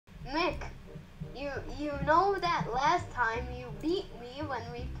Mick, you know that last time you beat me when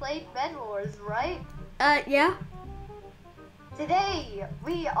we played Bedwars, right? Yeah. Today,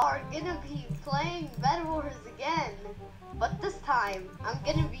 we are gonna be playing Bedwars again. But this time, I'm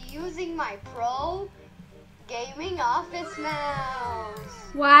gonna be using my pro gaming office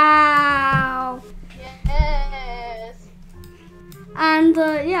mouse. Wow. Yes. And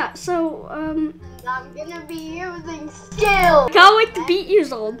yeah, so And I'm gonna be using skill. can't wait to beat you,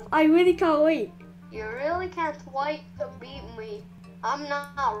 Zon. I really can't wait. You really can't wait to beat me. I'm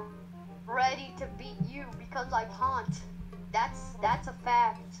not ready to beat you because I can't. That's a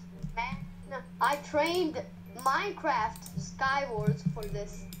fact. Man, I trained Minecraft Skywars for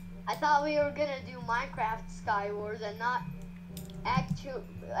this. I thought we were gonna do Minecraft Skywars and not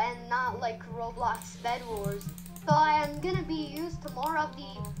like Roblox Bedwars. So I am gonna be used to more of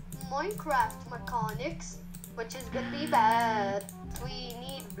the Minecraft mechanics, which is gonna be bad. We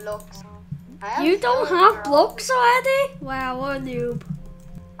need blocks. You don't have blocks already? Wow, what a noob.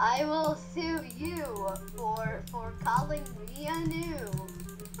 I will sue you for calling me a noob.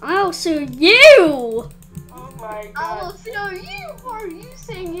 I'll sue you! Oh my god. I will sue you for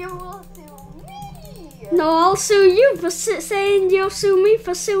saying you will sue me. No, I'll sue you for saying you'll sue me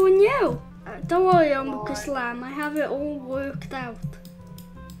for suing you. Don't worry, Uncle Slam. I have it all worked out.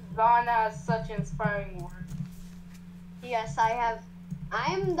 Zon has such inspiring words. Yes, I have.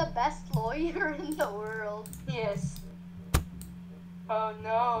 I am the best lawyer in the world. Yes. Oh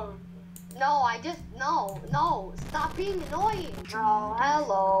no. No, stop being annoying. Oh,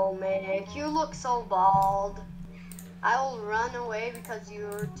 hello, Mick. You look so bald. I will run away because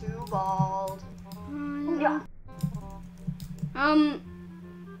you're too bald. Yeah.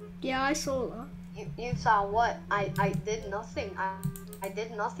 Yeah, I saw that. You saw what? I did nothing. I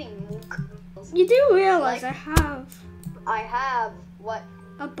did nothing, Mook. You do realize Like- I I have what?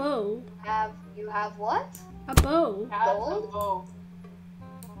 a bow. You have what? A bow. Have Gold? a bow.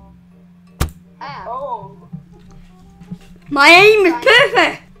 Have. Oh. My aim is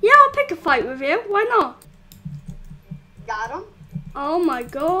perfect! Yeah, I'll pick a fight with you. Why not? Got him? Oh my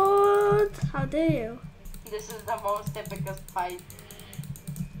god. How dare you? This is the most typical fight.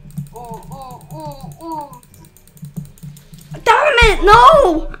 Ooh. Damn it,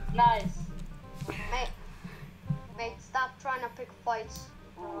 no! Nice. Mate, stop trying to pick fights.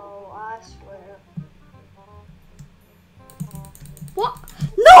 Oh, I swear. What?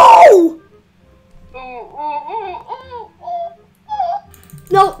 No!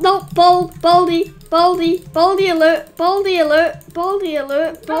 No, baldy alert, baldy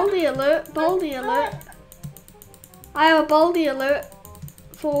alert. I have a baldy alert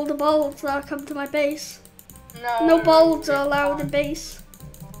for all the balds that come to my base. No balds are allowed in base.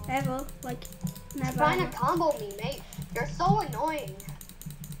 Ever, like, never. Trying to Ever. combo me, mate. You're so annoying.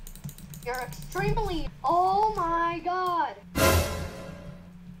 You're extremely. Oh my god.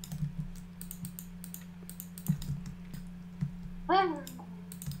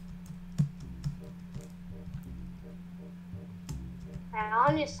 I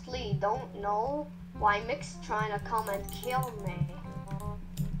honestly don't know why Mick's trying to come and kill me.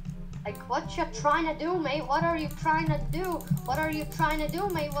 Like, what you trying to do, mate? What are you trying to do? What are you trying to do,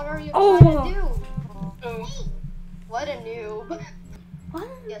 mate? What are you trying to do? What a noob. What?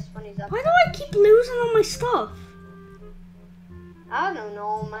 Yes, funny's up. Why do I keep losing all my stuff? I don't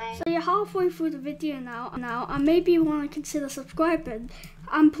know, man. So you're halfway through the video now, and maybe you want to consider subscribing.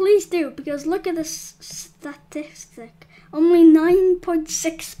 And please do, because look at this statistic. Only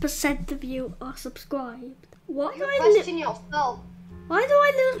 9.6% of you are subscribed. Why do You I question yourself. Why do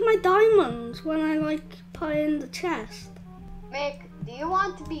I lose my diamonds when I like put in the chest? Mick, do you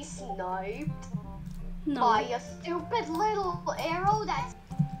want to be sniped No. by a stupid little arrow that's...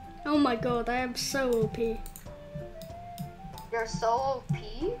 Oh my god, I am so OP. You're so OP?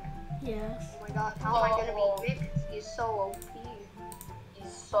 Yes. Oh my god, how am I gonna be Mick? He's so OP.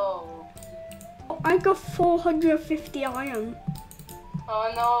 He's so. I got 450 iron.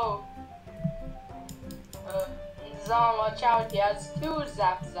 Oh no. Zon, watch out. He has 2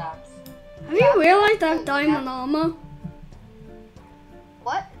 zaps. Have you realized I have diamond armor?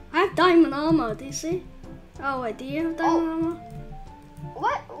 What? I have diamond armor, do you see? Oh wait, do you have diamond armor?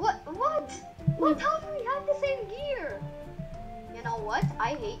 What? What? How do we have the same gear? You know what?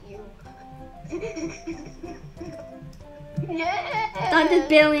 I hate you. Yeah. That did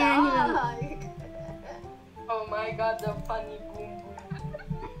barely anything. Oh my god, the funny boom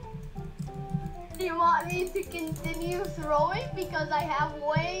boom. Do you want me to continue throwing? Because I have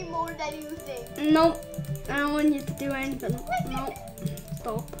way more than you think. Nope. I don't want you to do anything. Nope.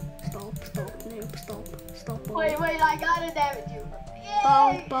 Stop. Noob, stop. Wait, I gotta damage you.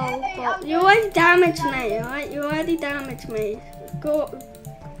 Bow. You already damaged me, alright? You already damaged me. Go.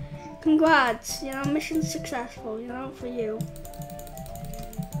 Congrats, you know, mission successful, you know, for you.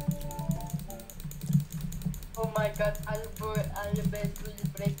 Oh my god, Albert will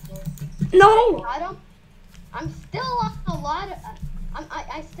break this. No! I'm still on a lot of,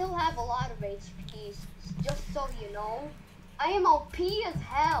 I still have a lot of HP, just so you know. I am OP as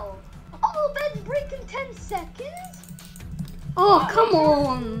hell. Oh, bed's break in 10 seconds? Oh, come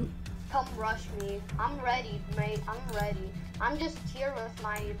on. Come rush me. I'm ready, mate, I'm ready. I'm just here with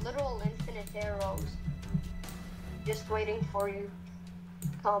my literal infinite arrows. Just waiting for you.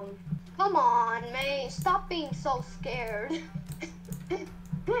 Come on, mate. Stop being so scared.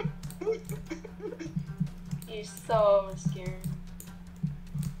 You're so scared.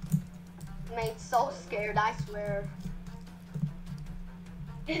 Mate, so scared, I swear.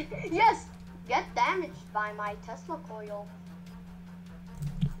 Yes! Get damaged by my Tesla coil.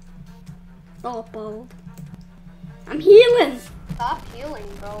 Oh, bold. I'm healing. Stop healing,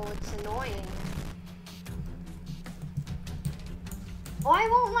 bro. It's annoying. Why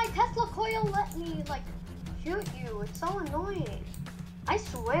won't my Tesla coil let me, like, shoot you? It's so annoying. I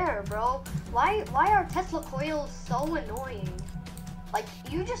swear, bro. Why are Tesla coils so annoying? Like,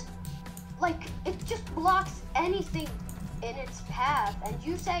 you just, like, it just blocks anything in its path. And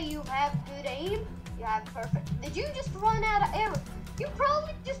you say you have good aim? You have perfect. Did you just run out of arrows? You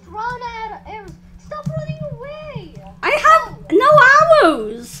probably just run out of arrows. Stop running away! I have no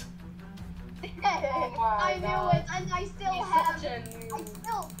arrows. I knew it, and I still He's have. such a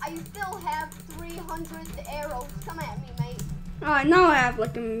noob. I still have 300 arrows. Come at me, mate. Alright, now I have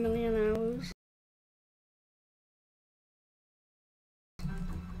like 1,000,000 arrows.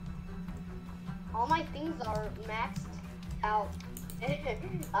 All my things are maxed out.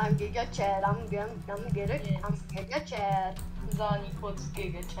 I'm Giga Chad. I'm Giga Chad. Zon equals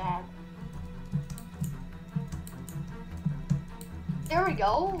Giga Chad. There we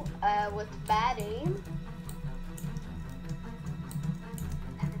go. With bad aim.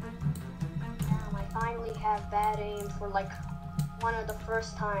 Damn, I finally have bad aim for like one of the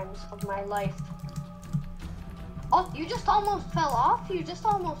first times of my life. Oh, you just almost fell off? You just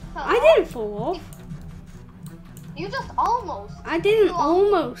almost fell off? I didn't fall off. You just almost. I didn't You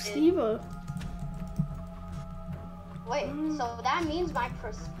almost did. either. Wait, so that means my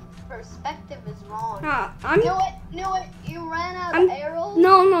perspective is wrong. Ah, Knew it. You ran out of arrows?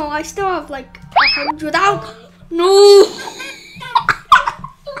 No, I still have like 100 out. No!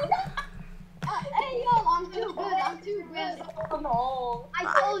 Hey, yo, I'm too good. Oh no. I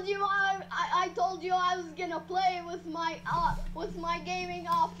told you I was gonna play with my gaming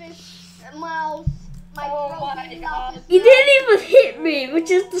office mouse. My Oh my gaming God. office. You didn't even hit me, which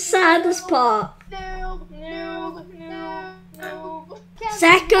is the saddest part. Noob.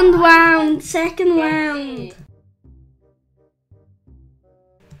 Second round.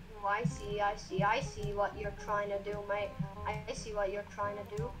 Oh, I see what you're trying to do, mate. I see what you're trying to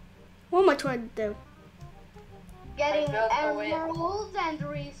do. What am I trying to do? Getting I felt the way. emeralds and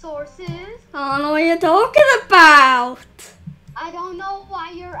resources. I don't know what you're talking about. I don't know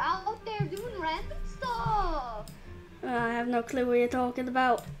why you're out there doing random stuff. I have no clue what you're talking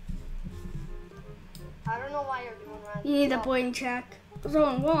about. I don't know why you're doing random You need a stuff. brain check.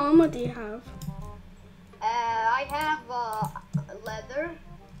 Zon, what armor do you have? I have leather.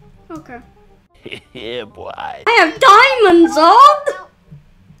 Okay. Yeah, boy. I have diamonds on.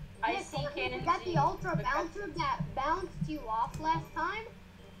 I Yes, see you Kenzie. got the ultra bouncer that bounced you off last time.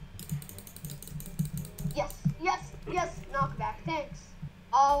 Yes, knockback, thanks.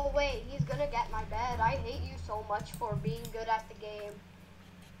 Oh wait, he's gonna get my bed. I hate you so much for being good at the game.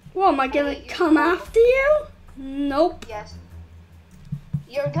 What, am I gonna come after you? Nope. Yes.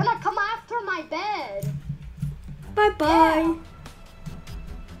 You're gonna come after my bed. Bye-bye. Yeah.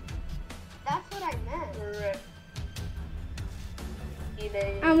 That's what I meant. Rip.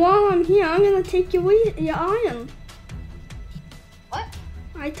 And while I'm here, I'm gonna take your iron. What?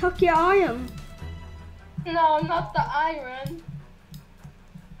 I took your iron. No, not the iron.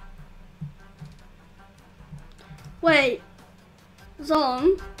 Wait.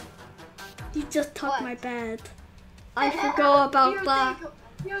 Zon, you just took What? my bed. I forgot about that.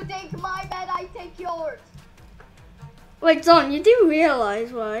 You take my bed, I take yours. Wait, Zon, you do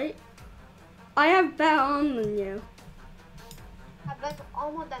realize, right? I have better armor than you. Have better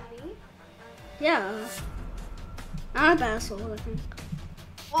armor than me? Yeah. And a better sword, I think.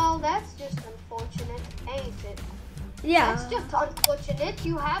 Well, that's just unfortunate, ain't it? Yeah. That's just unfortunate.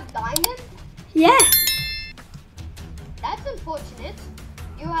 You have diamonds? Yeah. That's unfortunate.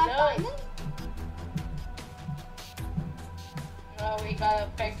 You have No. diamonds? Oh, we gotta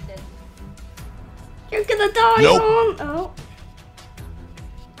fix it. You're gonna die, Nope. Zone. Oh.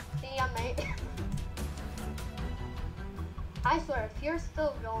 See ya, mate. I swear, if you're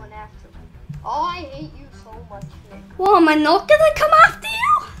still going after me. Oh, I hate you so much, Nick. Well, am I not gonna come after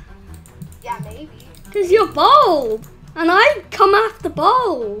you? Yeah, maybe. Because you're bald. And I come after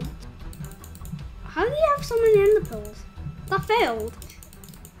bald. How do you have so many ender pearls? That failed.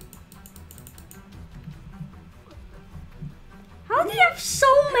 How do you have so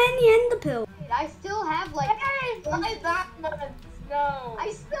many ender pearls? Wait, I still have like. Hey, my diamonds! No!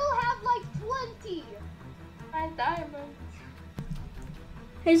 I still have like 20. My diamonds!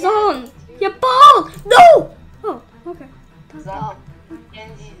 Hey, Zon, you're bald. No! Oh, okay. Stop.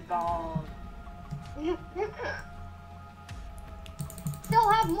 Mckenzie's bald. Still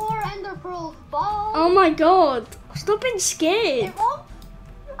have more ender pearls, ball. Oh my god. Stop being scared.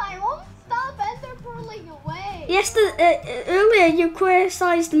 I won't stop ender pearling away. Earlier you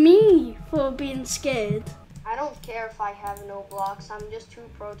criticized me for being scared. I don't care if I have no blocks. I'm just 2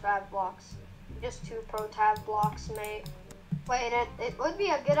 pro tab blocks. Just 2 pro tab blocks, mate. Wait, it would be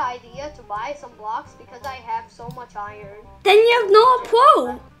a good idea to buy some blocks because I have so much iron. Then you're not a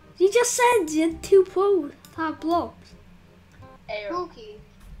pro. You just said you're 2 pro tab blocks. Hey, Pookie,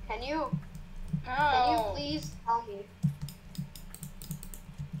 can you no! please tell me?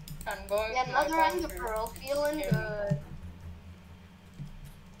 I'm going Yeah, to my another ender bunker. pearl, feeling good.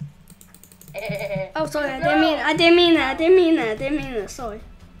 Oh, sorry, I didn't mean that. Sorry.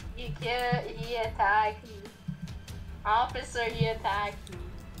 He attacked me. Officer, he attacked me.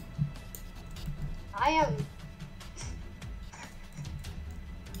 I am.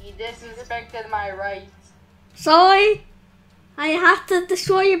 He disrespected my rights. Sorry. I had to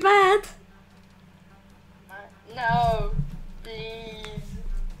destroy your bed. No, please.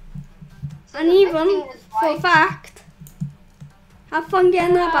 And even, for a fact, have fun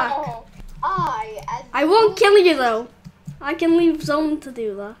getting her back. No. I won't kill you though. I can leave Zone to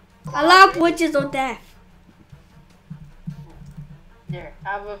do that. Allow witches or death. Here,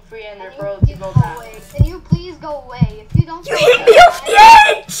 have a free ender Can pearl you to please go go back. away? Can you please go away? If you don't You go hit me away, off the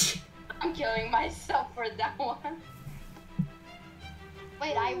edge! I'm killing myself for that one.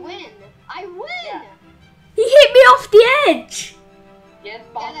 Wait, I win. I win. Yeah. He hit me off the edge. Yes,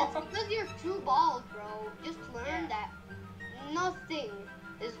 Yeah, that's Bob. because you're too bald, bro. Just learn that nothing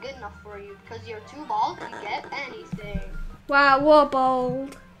is good enough for you because you're too bald to get anything. Wow, we're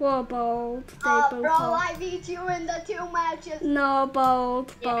bold. We're bold. They both Bro, are. I beat you in the 2 matches. No,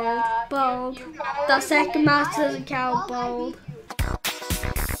 bold. Yeah, Bold. you The second match I- doesn't count, well, I bold. beat